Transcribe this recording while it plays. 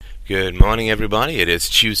Good morning, everybody. It is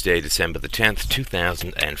Tuesday, December the 10th,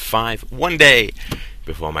 2005, one day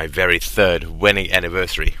before my very third wedding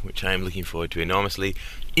anniversary, which I am looking forward to enormously,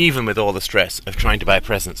 even with all the stress of trying to buy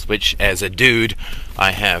presents, which, as a dude,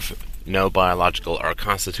 I have no biological or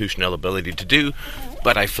constitutional ability to do,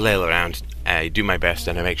 but I flail around, I do my best,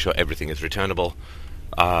 and I make sure everything is returnable.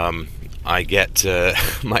 I get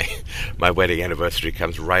my wedding anniversary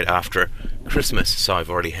comes right after Christmas, so I've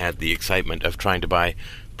already had the excitement of trying to buy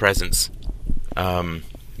presents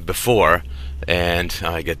before, and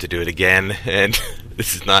I get to do it again. And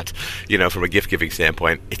this is not, from a gift-giving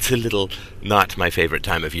standpoint, it's a little not my favorite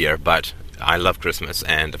time of year, but I love Christmas,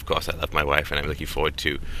 and of course I love my wife, and I'm looking forward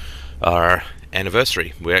to our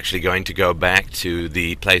anniversary. We're actually going to go back to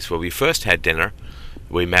the place where we first had dinner.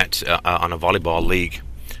 We met on a volleyball league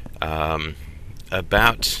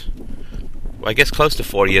about, I guess, close to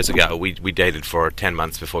 4 years ago. We dated for 10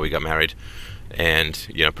 months before we got married, and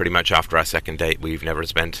pretty much after our second date, we've never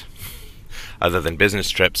spent, other than business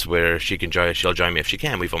trips where she'll join me if she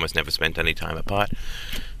can, we've almost never spent any time apart.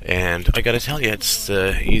 And I gotta tell you, it's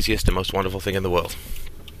the easiest and most wonderful thing in the world.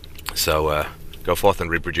 So go forth and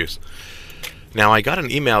reproduce. Now, I got an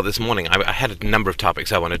email this morning. I had a number of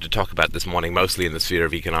topics I wanted to talk about this morning, mostly in the sphere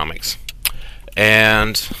of economics.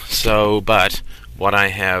 And so, but what I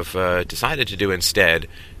have decided to do instead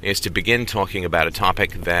is to begin talking about a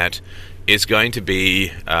topic that is going to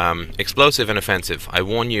be explosive and offensive. I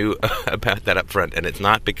warn you about that up front, and it's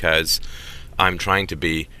not because I'm trying to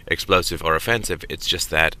be explosive or offensive. It's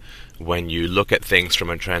just that when you look at things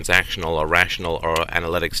from a transactional or rational or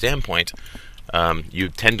analytic standpoint, you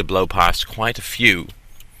tend to blow past quite a few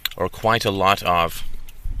or quite a lot of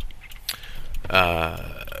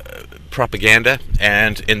propaganda.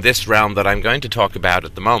 And in this realm that I'm going to talk about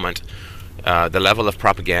at the moment, the level of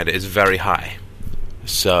propaganda is very high.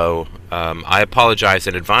 So I apologize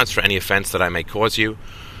in advance for any offense that I may cause you,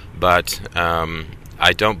 but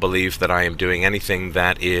I don't believe that I am doing anything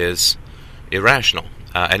that is irrational.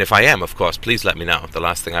 And if I am, of course, please let me know. The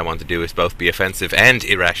last thing I want to do is both be offensive and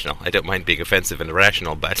irrational. I don't mind being offensive and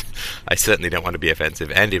irrational, but I certainly don't want to be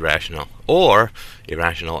offensive and irrational, or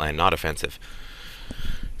irrational and not offensive.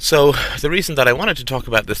 So the reason that I wanted to talk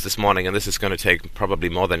about this morning, and this is going to take probably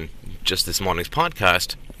more than just this morning's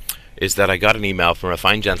podcast, is that I got an email from a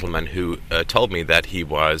fine gentleman who told me that he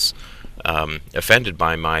was offended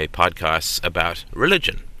by my podcasts about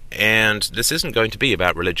religion. And this isn't going to be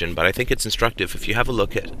about religion, but I think it's instructive if you have a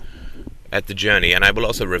look at the journey, and I will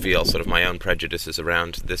also reveal sort of my own prejudices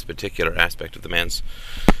around this particular aspect of the man's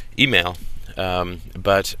email.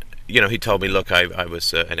 But he told me, look, I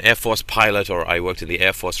was an Air Force pilot, or I worked in the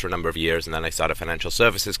Air Force for a number of years, and then I started a financial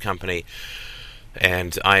services company,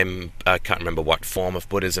 and I can't remember what form of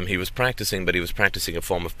Buddhism he was practicing, but he was practicing a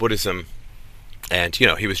form of Buddhism, and,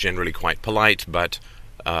 he was generally quite polite, but,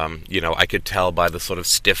 I could tell by the sort of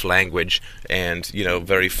stiff language and,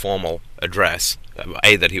 very formal address,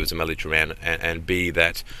 A, that he was a military man, and B,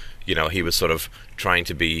 that, he was sort of trying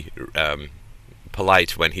to be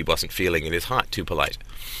polite when he wasn't feeling in his heart too polite.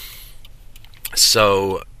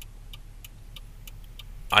 So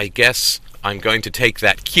I guess I'm going to take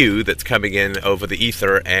that cue that's coming in over the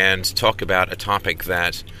ether and talk about a topic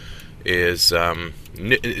that is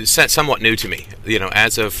somewhat new to me.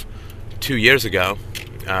 As of 2 years ago,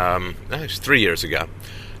 actually 3 years ago,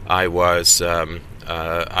 I was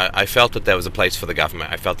I felt that there was a place for the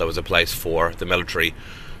government. I felt there was a place for the military,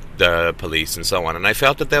 the police, and so on. And I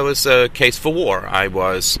felt that there was a case for war. I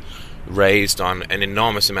was raised on an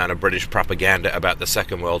enormous amount of British propaganda about the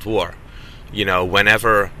Second World War.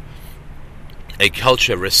 Whenever a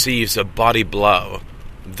culture receives a body blow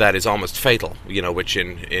that is almost fatal, which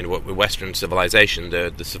in Western civilization,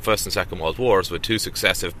 the First and Second World Wars were two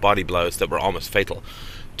successive body blows that were almost fatal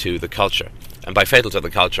to the culture. And by fatal to the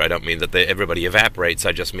culture, I don't mean that everybody evaporates.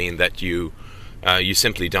 I just mean that you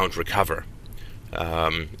simply don't recover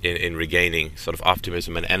in regaining sort of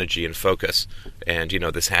optimism and energy and focus. And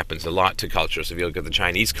this happens a lot to cultures. If you look at the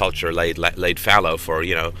Chinese culture, laid fallow for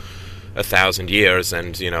 1,000 years,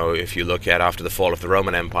 and if you look at after the fall of the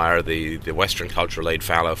Roman Empire, the Western culture laid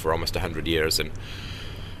fallow for almost 100 years. And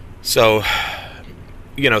so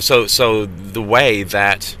so the way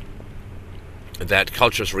that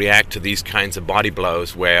cultures react to these kinds of body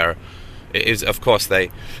blows, where is, of course,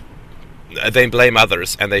 they blame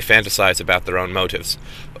others and they fantasize about their own motives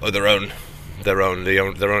or their own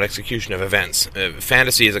execution of events.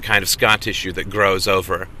 Fantasy is a kind of scar tissue that grows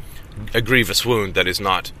over a grievous wound that is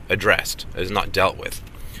not addressed, is not dealt with.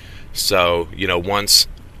 So, once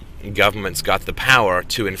governments got the power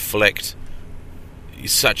to inflict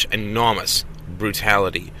such enormous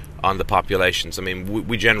brutality on the populations. I mean,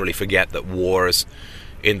 we generally forget that wars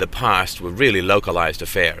in the past were really localized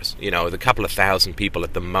affairs. You know, a couple of thousand people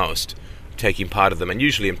at the most taking part of them, and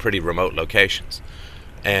usually in pretty remote locations.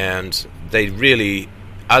 And they really,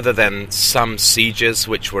 other than some sieges,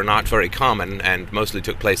 which were not very common and mostly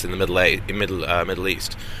took place in the Middle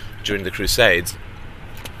East during the Crusades,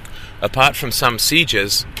 apart from some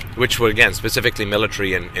sieges, which were again specifically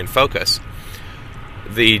military in focus,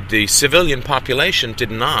 the civilian population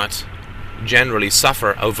did not generally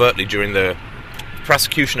suffer overtly during the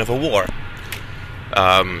prosecution of a war.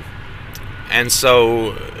 And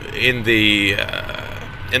so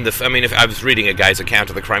I mean, if I was reading a guy's account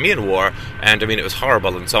of the Crimean War, and I mean, it was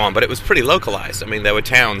horrible and so on, but it was pretty localized. I mean, there were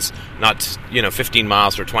towns not, 15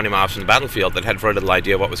 miles or 20 miles from the battlefield that had very little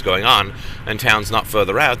idea what was going on, and towns not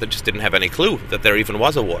further out that just didn't have any clue that there even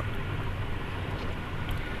was a war.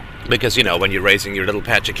 Because, when you're raising your little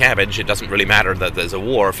patch of cabbage, it doesn't really matter that there's a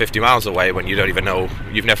war 50 miles away when you don't even know,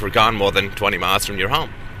 you've never gone more than 20 miles from your home.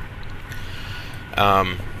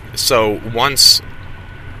 So once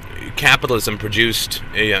capitalism produced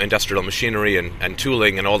industrial machinery and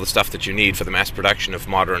tooling and all the stuff that you need for the mass production of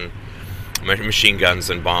modern machine guns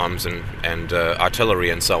and bombs and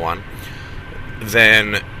artillery and so on,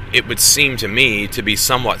 then it would seem to me to be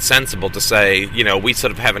somewhat sensible to say, we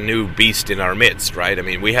sort of have a new beast in our midst, right? I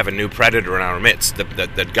mean, we have a new predator in our midst,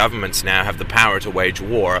 that governments now have the power to wage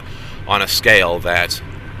war on a scale that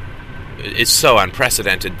is so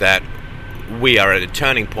unprecedented that we are at a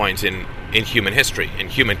turning point in human history, in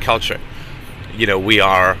human culture. We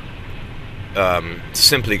are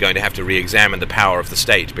simply going to have to re-examine the power of the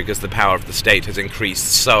state, because the power of the state has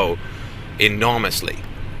increased so enormously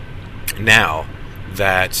now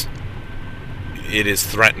that it is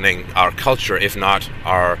threatening our culture, if not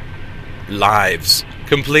our lives,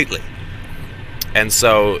 completely. And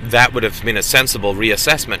so that would have been a sensible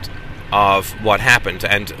reassessment of what happened.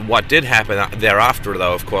 And what did happen thereafter,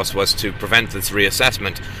 though, of course, was to prevent this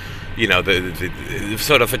reassessment. The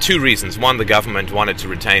sort of for two reasons. One, the government wanted to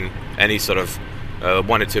retain any sort of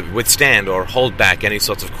wanted to withstand or hold back any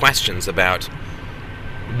sorts of questions about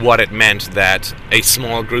what it meant that a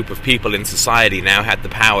small group of people in society now had the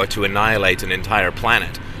power to annihilate an entire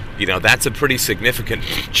planet. That's a pretty significant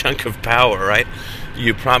chunk of power, right?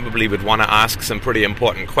 You probably would want to ask some pretty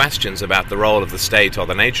important questions about the role of the state or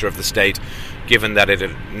the nature of the state, given that it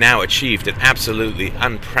had now achieved an absolutely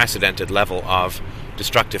unprecedented level of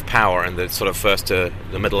destructive power in the sort of first part to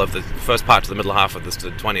the middle half of the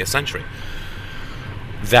 20th century.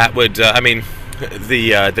 That would,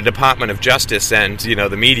 the Department of Justice and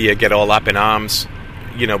the media get all up in arms,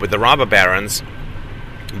 with the robber barons,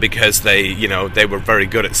 because they were very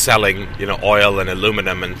good at selling oil and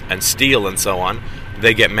aluminum and steel and so on.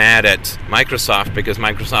 They get mad at Microsoft because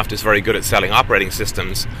Microsoft is very good at selling operating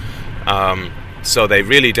systems. So they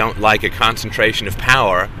really don't like a concentration of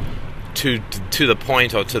power to the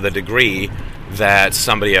point or to the degree that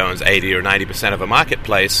somebody owns 80 or 90% of a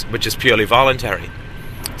marketplace, which is purely voluntary.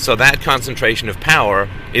 So that concentration of power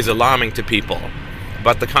is alarming to people.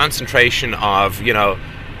 But the concentration of,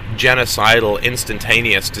 genocidal,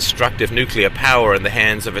 instantaneous, destructive nuclear power in the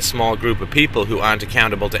hands of a small group of people who aren't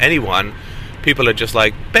accountable to anyone, people are just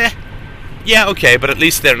like, yeah, okay, but at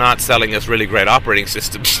least they're not selling us really great operating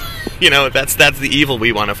systems. That's the evil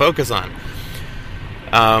we want to focus on.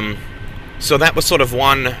 So that was sort of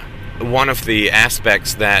one of the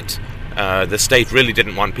aspects that the state really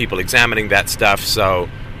didn't want people examining that stuff. So,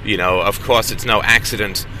 of course, it's no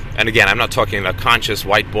accident. And again, I'm not talking a conscious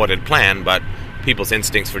whiteboarded plan, but people's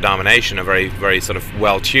instincts for domination are very, very sort of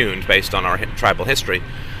well tuned based on our tribal history.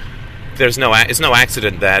 It's no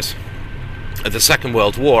accident that the Second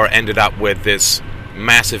World War ended up with this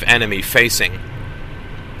massive enemy facing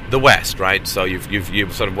the West, right? So you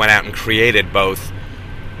sort of went out and created both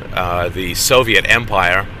the Soviet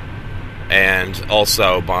Empire, and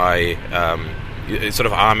also by sort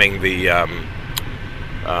of arming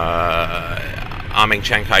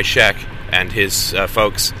Chiang Kai-shek and his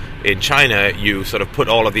folks in China. You sort of put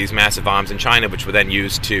all of these massive arms in China, which were then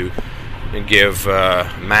used to give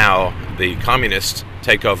Mao the communist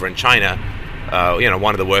takeover in China.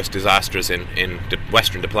 One of the worst disasters in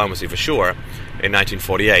Western diplomacy for sure in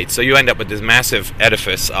 1948. So you end up with this massive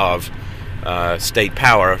edifice of state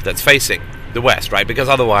power that's facing the West, right? Because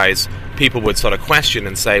otherwise people would sort of question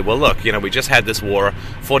and say, well, look, we just had this war,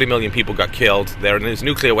 40 million people got killed, there's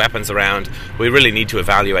nuclear weapons around, we really need to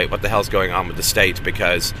evaluate what the hell's going on with the state,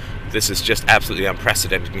 because this is just absolutely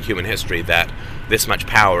unprecedented in human history that this much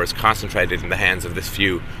power is concentrated in the hands of this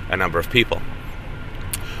few a number of people.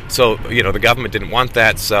 So, the government didn't want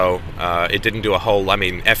that, so it didn't do a whole...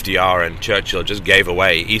 FDR and Churchill just gave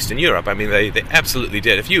away Eastern Europe. They absolutely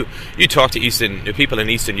did. If you talk to people in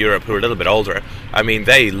Eastern Europe who are a little bit older,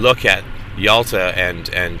 they look at Yalta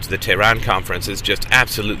and the Tehran Conference as just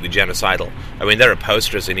absolutely genocidal. There are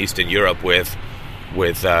posters in Eastern Europe with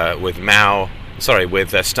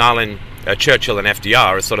Stalin, Churchill and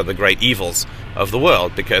FDR as sort of the great evils of the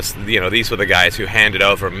world, because, these were the guys who handed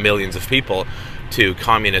over millions of people to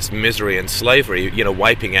communist misery and slavery,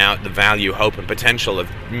 wiping out the value, hope, and potential of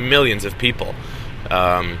millions of people,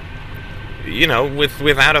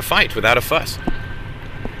 without a fight, without a fuss.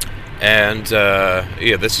 And,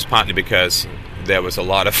 this is partly because there was a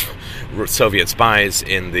lot of Soviet spies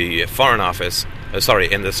in the Foreign Office,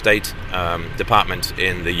 in the State Department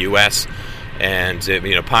in the U.S., and,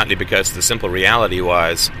 partly because the simple reality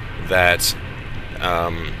was that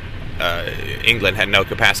England had no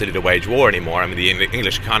capacity to wage war anymore. The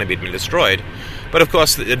English economy had been destroyed. But of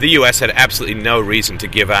course, the U.S. had absolutely no reason to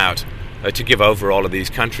give over all of these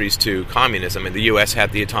countries to communism. And the U.S.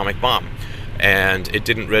 had the atomic bomb, and it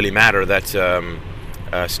didn't really matter that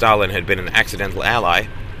Stalin had been an accidental ally.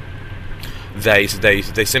 They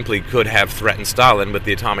simply could have threatened Stalin with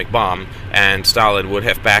the atomic bomb, and Stalin would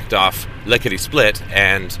have backed off lickety-split.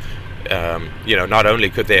 And not only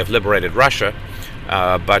could they have liberated Russia,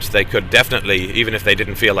 but they could definitely, even if they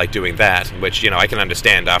didn't feel like doing that, which, I can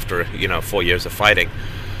understand after, 4 years of fighting,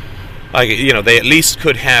 they at least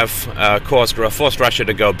could have forced Russia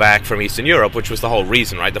to go back from Eastern Europe, which was the whole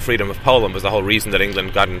reason, right? The freedom of Poland was the whole reason that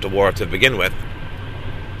England got into war to begin with.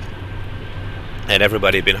 And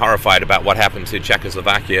everybody had been horrified about what happened to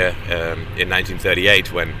Czechoslovakia in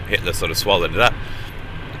 1938 when Hitler sort of swallowed it up.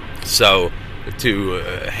 So to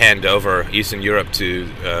hand over Eastern Europe to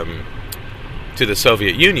the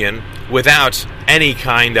Soviet Union without any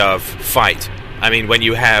kind of fight. When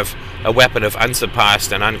you have a weapon of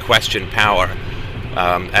unsurpassed and unquestioned power,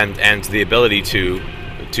 and the ability to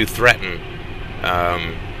threaten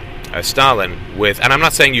Stalin with, and I'm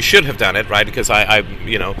not saying you should have done it, right? Because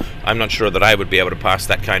I'm not sure that I would be able to pass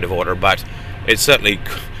that kind of order, but it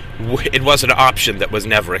was an option that was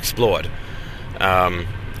never explored.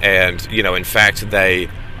 And in fact, they.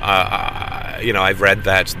 I've read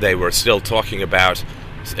that they were still talking about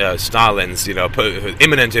Stalin's,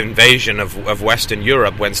 imminent invasion of Western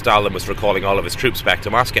Europe when Stalin was recalling all of his troops back to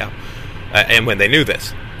Moscow, and when they knew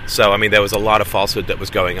this. So, there was a lot of falsehood that was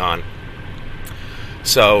going on.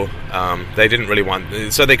 So, they didn't really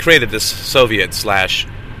want... So they created this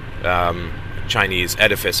Soviet/Chinese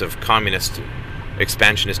edifice of communist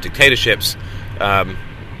expansionist dictatorships,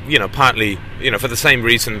 partly, for the same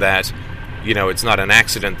reason that it's not an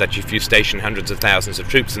accident that if you station hundreds of thousands of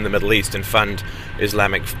troops in the Middle East and fund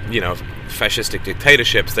Islamic, fascistic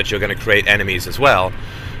dictatorships, that you're going to create enemies as well.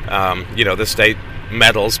 The state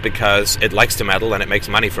meddles because it likes to meddle and it makes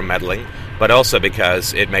money from meddling, but also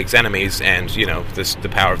because it makes enemies, and, the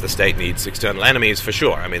power of the state needs external enemies for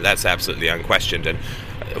sure. That's absolutely unquestioned, and,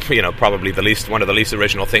 probably one of the least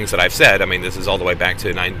original things that I've said. This is all the way back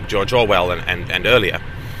to George Orwell and earlier.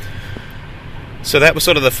 So that was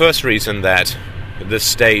sort of the first reason that the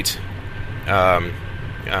state,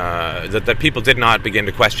 that people did not begin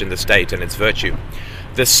to question the state and its virtue.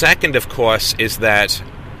 The second, of course, is that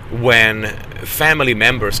when family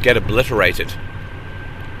members get obliterated,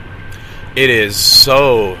 it is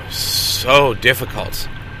so difficult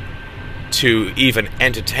to even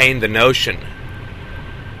entertain the notion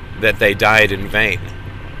that they died in vain.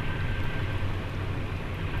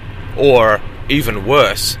 Or, even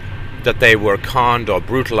worse, that they were conned or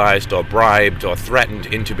brutalized or bribed or threatened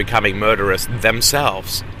into becoming murderers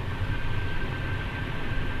themselves.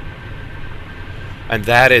 And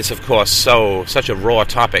that is, of course, such a raw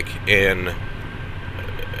topic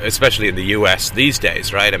especially in the U.S. these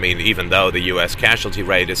days, right? Even though the U.S. casualty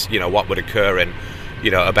rate is, what would occur in,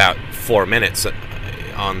 about 4 minutes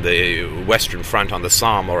on the Western Front on the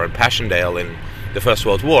Somme or in Passchendaele in the First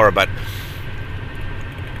World War, but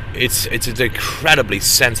it's an incredibly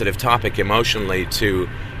sensitive topic emotionally to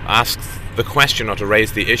ask the question or to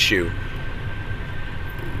raise the issue: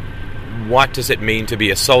 what does it mean to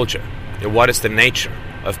be a soldier? What is the nature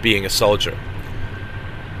of being a soldier?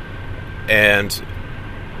 And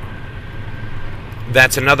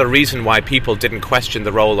that's another reason why people didn't question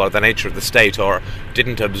the role or the nature of the state, or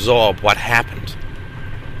didn't absorb what happened.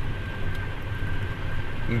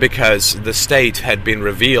 Because the state had been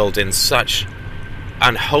revealed in such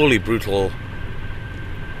unholy, brutal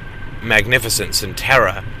magnificence and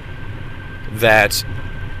terror that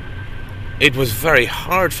it was very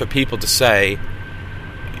hard for people to say,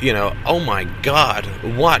 oh my God,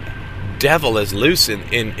 what devil is loose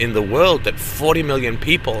in the world that 40 million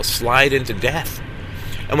people slide into death.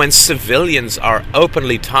 And when civilians are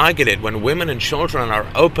openly targeted, when women and children are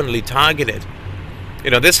openly targeted,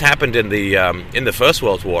 this happened in the First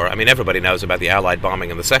World War. I mean, everybody knows about the Allied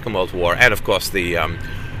bombing in the Second World War, and of course the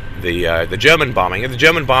German bombing. And the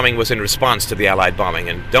German bombing was in response to the Allied bombing.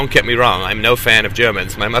 And don't get me wrong, I'm no fan of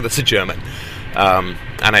Germans. My mother's a German, and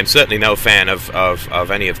I'm certainly no fan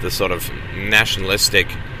of any of the sort of nationalistic,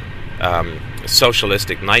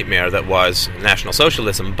 socialistic nightmare that was National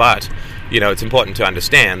Socialism. But it's important to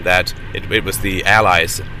understand that it was the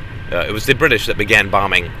Allies, it was the British that began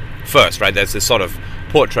bombing first, right? There's this sort of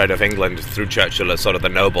portrait of England through Churchill as sort of the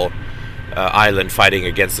noble island fighting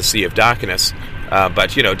against the Sea of Darkness.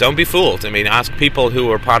 But don't be fooled. I mean, ask people who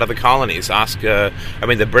were part of the colonies.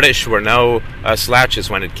 The British were no slouches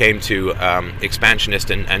when it came to expansionist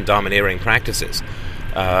and domineering practices.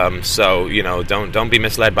 So don't be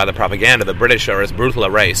misled by the propaganda. The British are as brutal a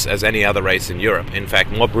race as any other race in Europe. In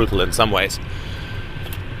fact, more brutal in some ways,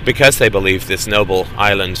 because they believe this noble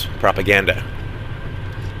island propaganda.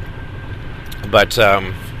 But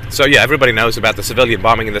everybody knows about the civilian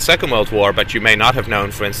bombing in the Second World War, but you may not have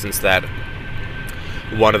known, for instance, that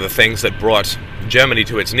one of the things that brought Germany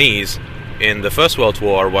to its knees in the First World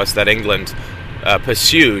War was that England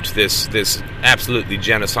pursued this absolutely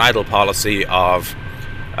genocidal policy of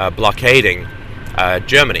blockading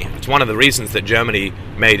Germany. It's one of the reasons that Germany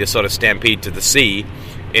made a sort of stampede to the sea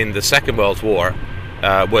in the Second World War.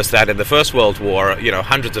 Was that in the First World War,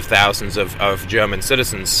 hundreds of thousands of German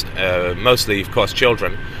citizens, mostly, of course,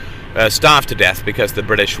 children, starved to death because the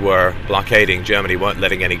British were blockading Germany, weren't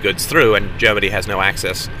letting any goods through, and Germany has no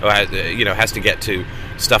access, has to get to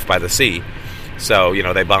stuff by the sea. So,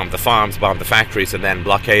 they bombed the farms, bombed the factories, and then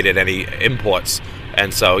blockaded any imports.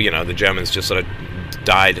 And so, the Germans just sort of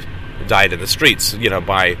died in the streets,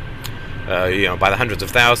 by the hundreds of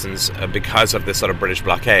thousands because of this sort of British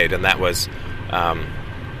blockade. And that was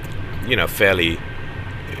fairly...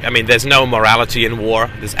 I mean, there's no morality in war.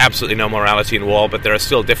 There's absolutely no morality in war, but there are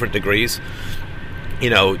still different degrees.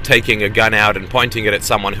 Taking a gun out and pointing it at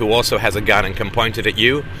someone who also has a gun and can point it at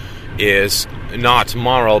you is not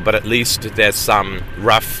moral, but at least there's some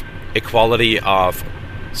rough equality of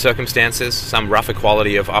circumstances, some rough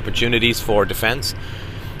equality of opportunities for defense.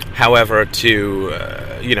 However,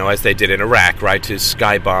 as they did in Iraq, right, to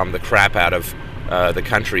skybomb the crap out of the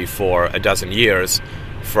country for a dozen years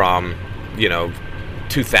from,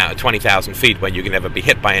 20,000 feet when you can never be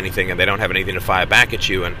hit by anything and they don't have anything to fire back at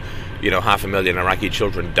you, and 500,000 Iraqi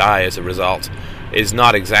children die as a result, is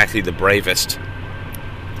not exactly the bravest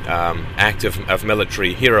act of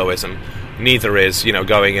military heroism. Neither is,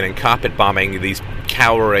 going in and carpet bombing these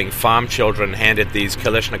cowering farm children handed these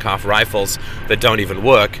Kalashnikov rifles that don't even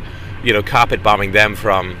work, carpet bombing them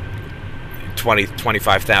from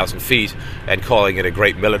 25,000 feet and calling it a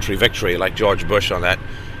great military victory, like George Bush on that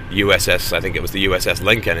USS, I think it was the USS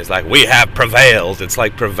Lincoln. It's like, we have prevailed. It's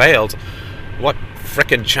like, prevailed? What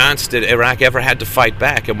frickin' chance did Iraq ever had to fight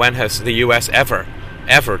back? And when has the US ever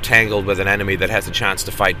tangled with an enemy that has a chance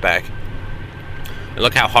to fight back? And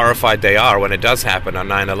look how horrified they are when it does happen on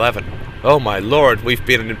 9/11. Oh my lord, we've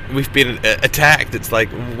been attacked. It's like,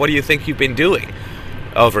 what do you think you've been doing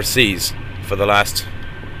overseas for the last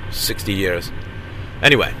 60 years?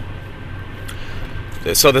 Anyway,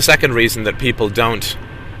 so the second reason that people don't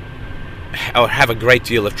or have a great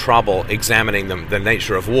deal of trouble examining the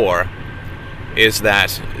nature of war is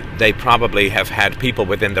that they probably have had people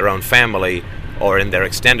within their own family or in their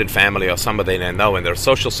extended family or somebody they know in their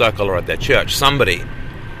social circle or at their church, somebody,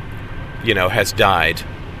 has died,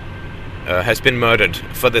 has been murdered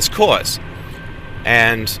for this cause.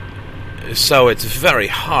 And so it's very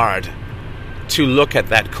hard to look at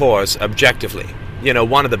that cause objectively.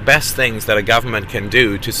 One of the best things that a government can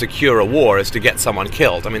do to secure a war is to get someone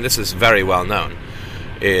killed. I mean, this is very well known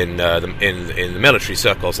in the military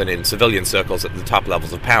circles and in civilian circles at the top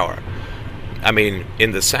levels of power. I mean,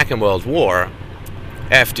 in the Second World War,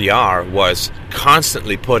 FDR was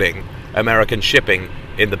constantly putting American shipping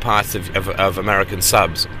in the paths of American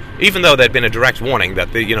subs, even though there'd been a direct warning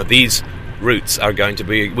that these routes are going to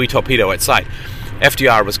be, we torpedo at sight.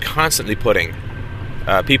 FDR was constantly putting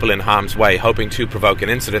people in harm's way, hoping to provoke an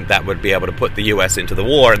incident that would be able to put the U.S. into the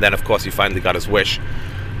war, and then, of course, he finally got his wish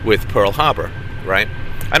with Pearl Harbor, right?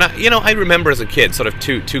 And, I remember as a kid sort of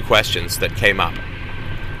two questions that came up.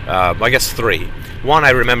 I guess three. One, I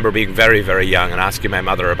remember being very, very young and asking my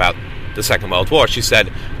mother about the Second World War. She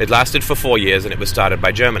said it lasted for 4 years and it was started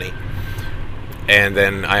by Germany. And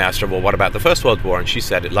then I asked her, well, what about the First World War? And she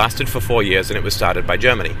said it lasted for 4 years and it was started by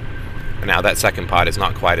Germany. And now that second part is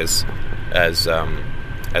not quite as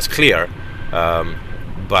clear,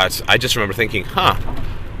 But I just remember thinking,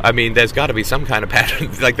 I mean, there's got to be some kind of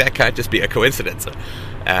pattern. Like, that can't just be a coincidence.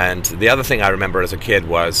 And the other thing I remember as a kid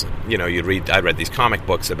was, I read these comic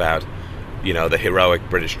books about, the heroic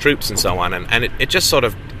British troops and so on, and it just sort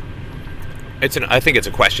of, I think it's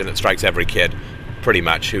a question that strikes every kid, pretty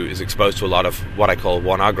much, who is exposed to a lot of what I call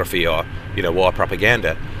warnography, or, war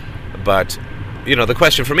propaganda. But, the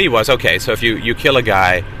question for me was, okay, so if you kill a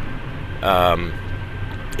guy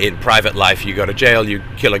in private life, you go to jail. You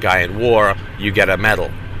kill a guy in war, you get a medal.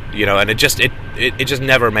 And it just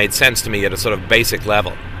never made sense to me at a sort of basic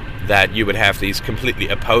level that you would have these completely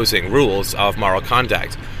opposing rules of moral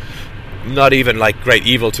conduct. Not even like great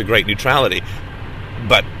evil to great neutrality,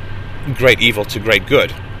 but great evil to great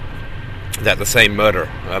good. That the same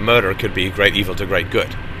murder could be great evil to great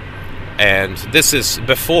good. And this is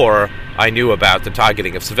before I knew about the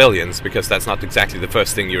targeting of civilians, because that's not exactly the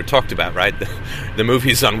first thing you were talked about, right? The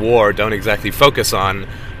movies on war don't exactly focus on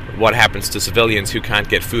what happens to civilians who can't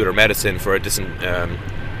get food or medicine for a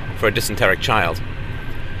dysenteric child.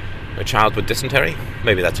 A child with dysentery?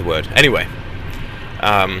 Maybe that's a word. Anyway,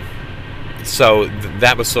 so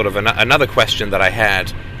that was sort of another question that I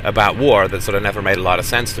had about war that sort of never made a lot of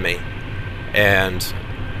sense to me. And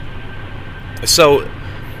so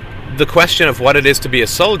the question of what it is to be a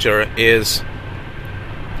soldier is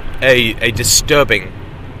a disturbing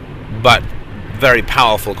but very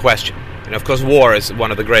powerful question. And of course, war is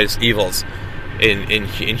one of the greatest evils in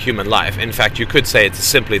human life. In fact, you could say it's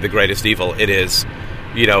simply the greatest evil. It is,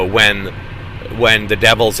 when the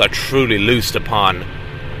devils are truly loosed upon,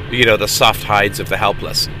 the soft hides of the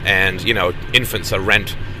helpless, and infants are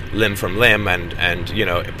rent limb from limb, and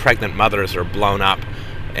pregnant mothers are blown up,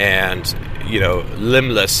 and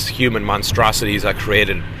limbless human monstrosities are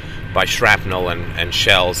created by shrapnel and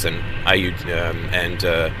shells and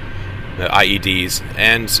IEDs,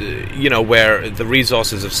 and where the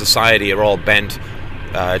resources of society are all bent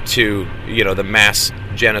to the mass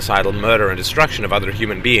genocidal murder and destruction of other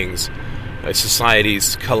human beings.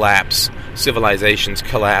 Societies collapse, civilizations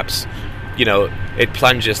collapse. It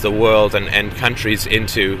plunges the world and countries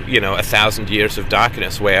into 1,000 years of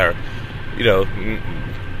darkness, where 30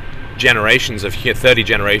 generations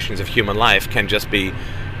of human life can just be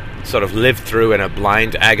sort of lived through in a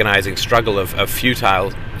blind, agonizing struggle of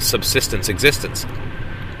futile subsistence existence.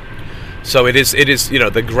 So it is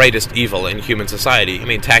the greatest evil in human society. I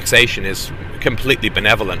mean, taxation is completely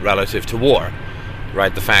benevolent relative to war,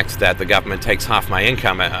 right? The fact that the government takes half my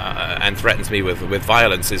income and threatens me with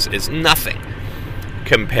violence is nothing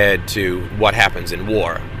compared to what happens in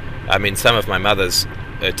war. I mean, some of my mother's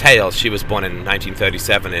tales, she was born in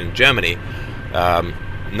 1937 in Germany,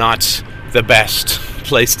 not the best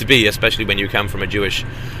place to be, especially when you come from a Jewish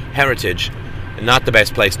heritage. Not the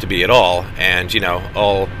best place to be at all, and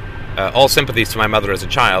all sympathies to my mother as a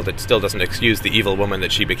child. It still doesn't excuse the evil woman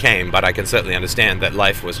that she became, but I can certainly understand that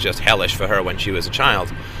life was just hellish for her when she was a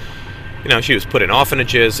child. She was put in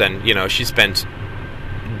orphanages, and she spent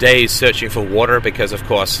days searching for water because, of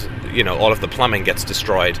course, all of the plumbing gets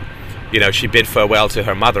destroyed. She bid farewell to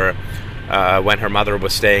her mother when her mother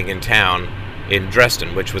was staying in town in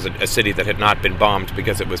Dresden, which was a city that had not been bombed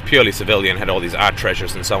because it was purely civilian, had all these art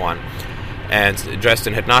treasures and so on. And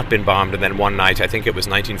Dresden had not been bombed, and then one night, I think it was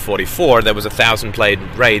 1944, there was a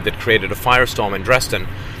 1,000-plane raid that created a firestorm in Dresden.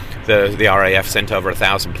 The RAF sent over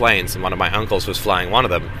 1,000 planes, and one of my uncles was flying one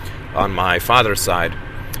of them on my father's side.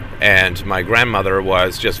 And my grandmother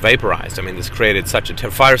was just vaporized. I mean, this created such a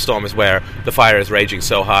firestorm is where the fire is raging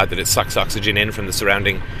so hard that it sucks oxygen in from the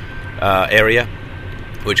surrounding area,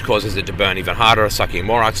 which causes it to burn even harder, sucking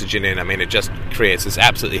more oxygen in. I mean, it just creates this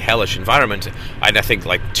absolutely hellish environment. And I think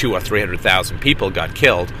like 200,000 or 300,000 people got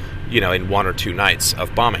killed, in 1 or 2 nights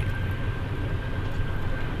of bombing.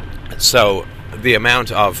 So the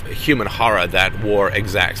amount of human horror that war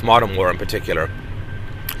exacts, modern war in particular,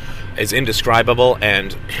 is indescribable,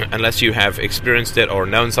 and unless you have experienced it or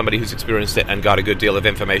known somebody who's experienced it and got a good deal of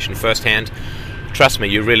information firsthand, trust me,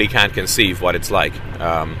 you really can't conceive what it's like.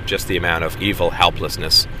 Just the amount of evil,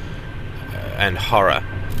 helplessness, and horror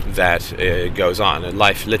that goes on. And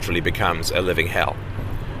life literally becomes a living hell.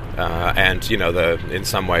 And in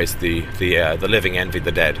some ways, the living envy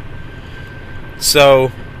the dead. So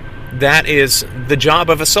that is the job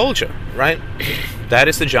of a soldier, right? That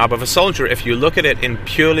is the job of a soldier if you look at it in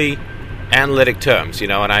purely analytic terms,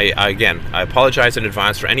 and I apologize in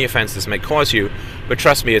advance for any offense this may cause you, but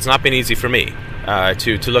trust me, it's not been easy for me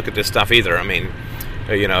to look at this stuff either. I mean,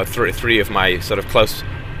 three of my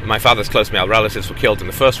my father's close male relatives were killed in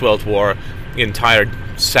the First World War. Entire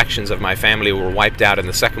sections of my family were wiped out in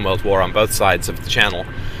the Second World War on both sides of the Channel.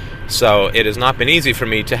 So it has not been easy for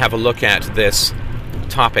me to have a look at this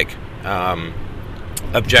topic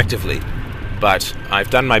objectively, but I've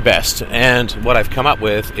done my best, and what I've come up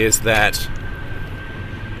with is that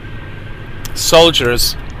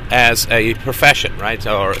soldiers as a profession, right,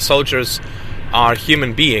 or soldiers are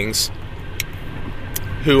human beings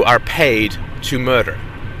who are paid to murder.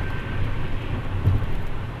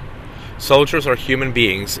 Soldiers are human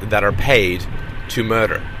beings that are paid to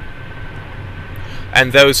murder.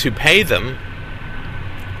 And those who pay them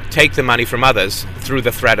take the money from others through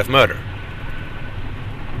the threat of murder.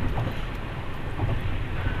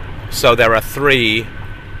 So there are three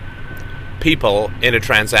people in a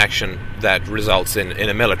transaction that results in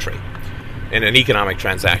a military. In an economic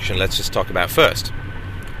transaction, let's just talk about first.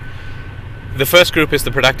 The first group is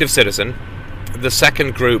the productive citizen. The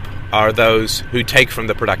second group are those who take from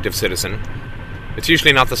the productive citizen. It's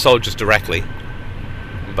usually not the soldiers directly,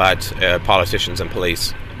 but politicians and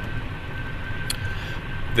police.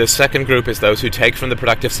 The second group is those who take from the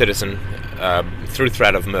productive citizen through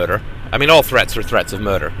threat of murder. I mean, all threats are threats of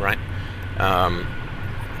murder, right?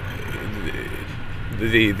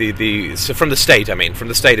 So from the state, from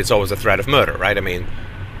the state, it's always a threat of murder, right?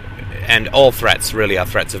 And all threats really are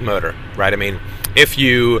threats of murder, right? If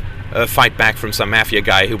you fight back from some mafia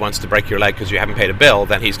guy who wants to break your leg because you haven't paid a bill,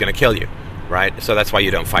 then he's going to kill you, right? So that's why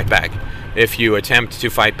you don't fight back. If you attempt to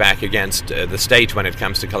fight back against the state when it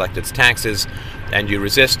comes to collect its taxes and you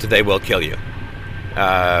resist, they will kill you.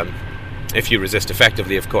 If you resist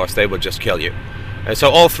effectively, of course, they will just kill you. So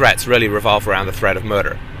all threats really revolve around the threat of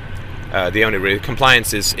murder. The only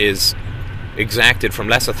compliance is exacted from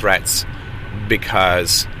lesser threats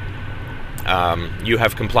because you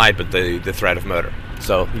have complied with the threat of murder.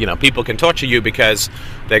 So, people can torture you because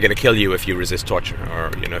they're going to kill you if you resist torture, or,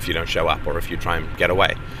 if you don't show up, or if you try and get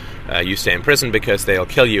away. You stay in prison because they'll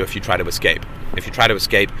kill you if you try to escape. If you try to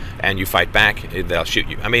escape and you fight back, they'll shoot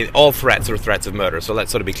you. All threats are threats of murder, so let's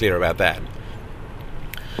sort of be clear about that.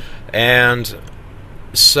 And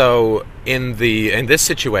so, in this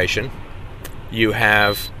situation, you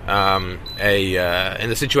have in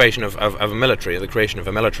the situation of a military, the creation of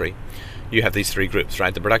a military, you have these three groups,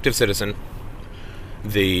 right? The productive citizen,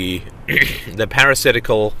 the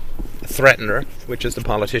parasitical threatener, which is the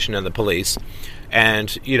politician and the police, and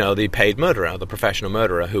the paid murderer, the professional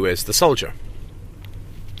murderer, who is the soldier.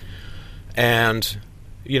 And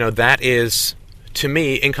that is, to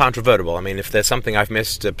me, incontrovertible. If there's something I've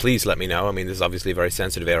missed, please let me know. This is obviously a very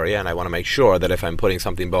sensitive area, and I want to make sure that if I'm putting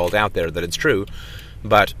something bold out there, that it's true.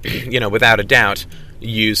 But without a doubt,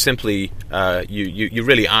 you simply you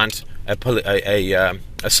really aren't a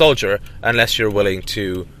soldier unless you're willing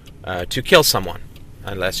to kill someone.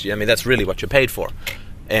 Unless that's really what you're paid for.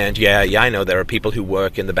 And yeah, I know there are people who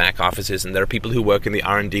work in the back offices, and there are people who work in the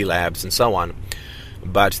R&D labs and so on.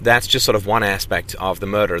 But that's just sort of one aspect of the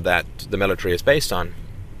murder that the military is based on.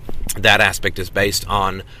 That aspect is based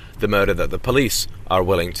on the murder that the police are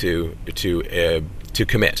willing to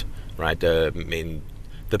commit, right? The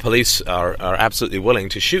police are absolutely willing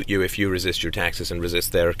to shoot you if you resist your taxes and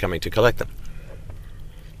resist their coming to collect them.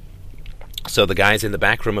 So the guys in the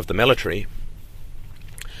back room of the military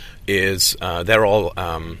they're all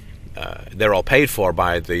paid for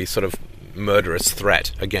by the sort of murderous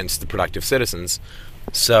threat against the productive citizens.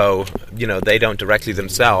 So, they don't directly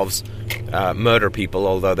themselves murder people,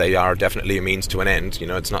 although they are definitely a means to an end.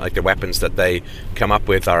 It's not like the weapons that they come up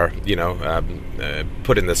with are,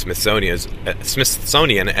 put in the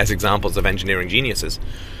Smithsonian as examples of engineering geniuses.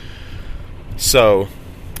 So,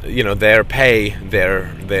 their pay,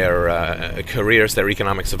 their careers, their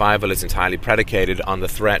economic survival is entirely predicated on the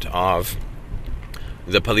threat of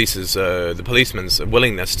the policeman's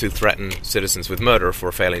willingness to threaten citizens with murder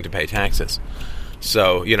for failing to pay taxes.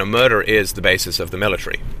 So, murder is the basis of the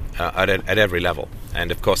military at every level.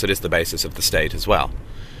 And, of course, it is the basis of the state as well.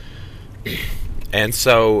 And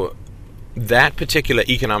so that particular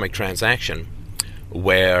economic transaction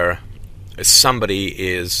where somebody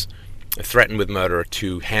is threatened with murder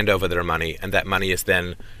to hand over their money, and that money is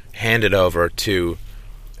then handed over to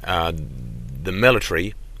the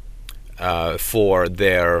military for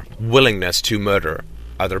their willingness to murder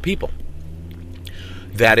other people.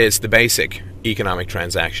 That is the basic economic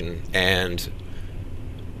transaction, and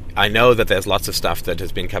I know that there's lots of stuff that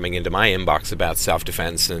has been coming into my inbox about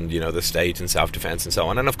self-defense and, the state and self-defense and so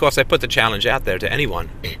on, and of course I put the challenge out there to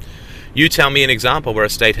anyone. You tell me an example where a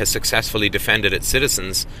state has successfully defended its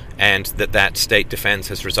citizens and that state defense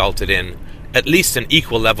has resulted in at least an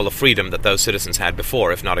equal level of freedom that those citizens had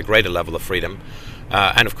before, if not a greater level of freedom.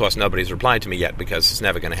 And of course nobody's replied to me yet, because it's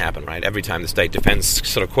never going to happen, right? Every time the state defends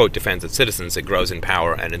its citizens, it grows in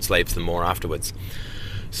power and enslaves them more afterwards.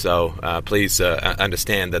 So please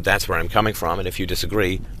understand that that's where I'm coming from, and if you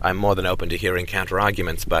disagree, I'm more than open to hearing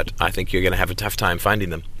counter-arguments, but I think you're going to have a tough time finding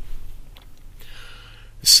them.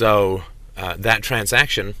 So that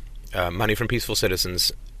transaction, money from peaceful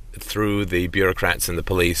citizens through the bureaucrats and the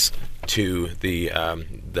police to the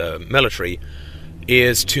military,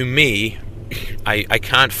 is, to me, I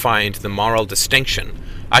can't find the moral distinction.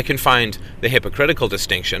 I can find the hypocritical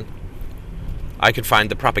distinction, I can find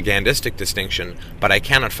the propagandistic distinction, but I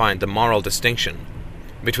cannot find the moral distinction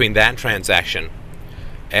between that transaction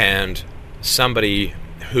and somebody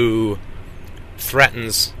who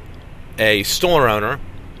threatens a store owner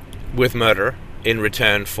with murder in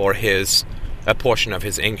return for a portion of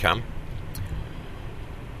his income,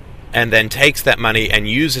 and then takes that money and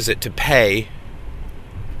uses it to pay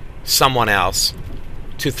someone else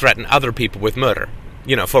to threaten other people with murder.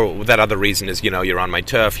 For that other reason is, you're on my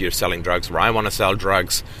turf, you're selling drugs where I want to sell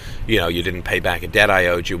drugs, you didn't pay back a debt I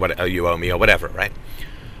owed you, what you owe me, or whatever, right?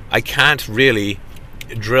 I can't really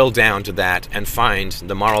drill down to that and find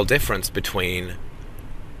the moral difference between,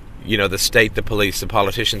 the state, the police, the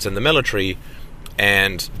politicians, and the military,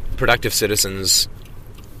 and productive citizens,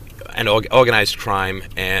 and organized crime,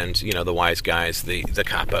 and, the wise guys, the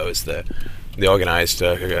capos, the organized,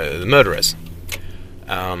 the murderers.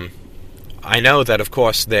 I know that, of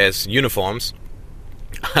course, there's uniforms.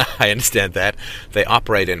 I understand that. They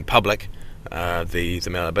operate in public,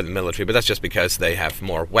 the military, but that's just because they have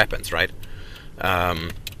more weapons, right?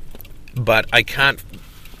 But I can't,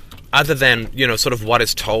 other than, sort of what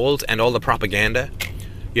is told and all the propaganda,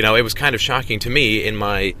 it was kind of shocking to me in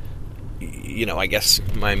my, I guess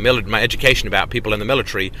my education about people in the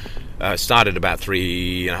military started about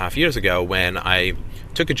 3.5 years ago when I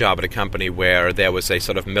took a job at a company where there was a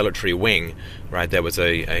sort of military wing, right? There was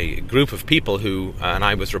a group of people who, and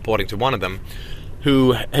I was reporting to one of them,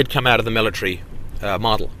 who had come out of the military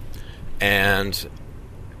model. And,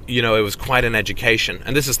 it was quite an education.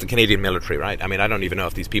 And this is the Canadian military, right? I mean, I don't even know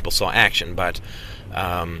if these people saw action, but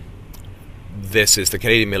this is the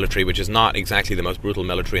Canadian military, which is not exactly the most brutal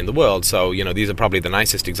military in the world. So, these are probably the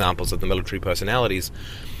nicest examples of the military personalities.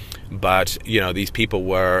 But, these people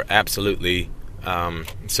were absolutely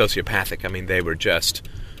sociopathic. I mean, they were just,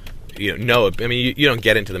 you don't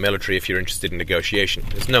get into the military if you're interested in negotiation.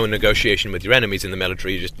 There's no negotiation with your enemies in the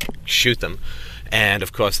military, you just shoot them. And,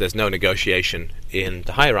 of course, there's no negotiation in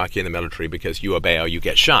the hierarchy in the military because you obey or you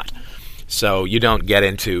get shot. So you don't get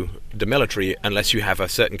into the military unless you have a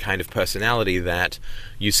certain kind of personality that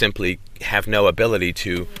you simply have no ability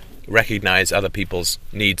to recognize other people's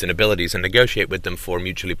needs and abilities and negotiate with them for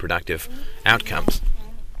mutually productive outcomes.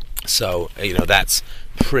 So, that's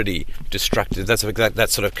pretty destructive. That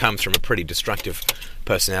sort of comes from a pretty destructive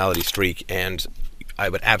personality streak, and I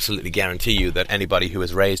would absolutely guarantee you that anybody who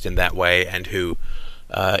is raised in that way and who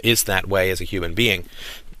is that way as a human being,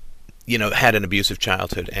 had an abusive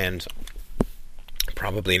childhood, and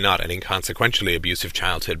probably not an inconsequentially abusive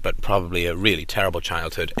childhood, but probably a really terrible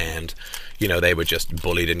childhood, and they were just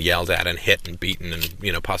bullied and yelled at and hit and beaten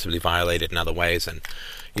and possibly violated in other ways, and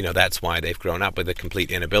that's why they've grown up with a complete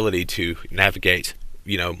inability to navigate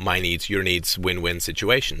my needs, your needs, win-win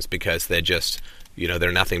situations, because they're just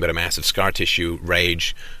they're nothing but a massive scar tissue,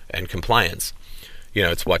 rage, and compliance.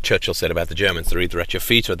 It's what Churchill said about the Germans: they're either at your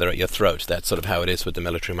feet or they're at your throat. That's sort of how it is with the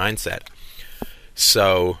military mindset.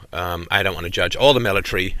 So I don't want to judge all the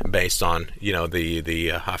military based on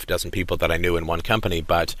the half dozen people that I knew in one company,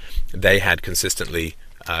 but they had consistently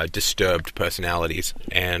disturbed personalities,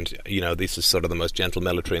 and this is sort of the most gentle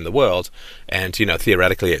military in the world, and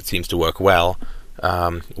theoretically it seems to work well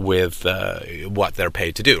with what they're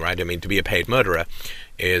paid to do, right? I mean, to be a paid murderer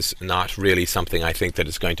is not really something I think that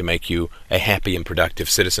is going to make you a happy and productive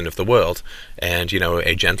citizen of the world, and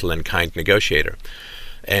a gentle and kind negotiator.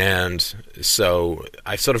 And so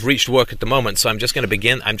I've sort of reached work at the moment, so I'm just sort of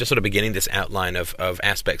beginning this outline of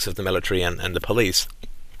aspects of the military and the police,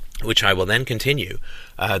 which I will then continue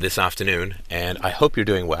this afternoon. And I hope you're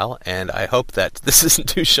doing well, and I hope that this isn't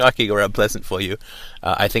too shocking or unpleasant for you.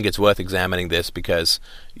 I think it's worth examining this because,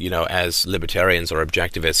 as libertarians or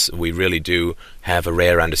objectivists, we really do have a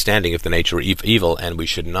rare understanding of the nature of evil, and we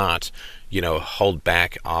should not hold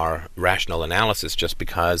back our rational analysis just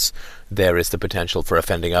because there is the potential for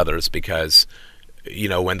offending others, because,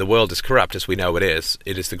 when the world is corrupt, as we know it is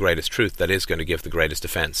the greatest truth that is going to give the greatest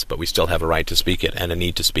offense, but we still have a right to speak it, and a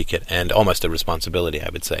need to speak it, and almost a responsibility, I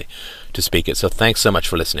would say, to speak it. So thanks so much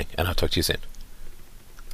for listening, and I'll talk to you soon.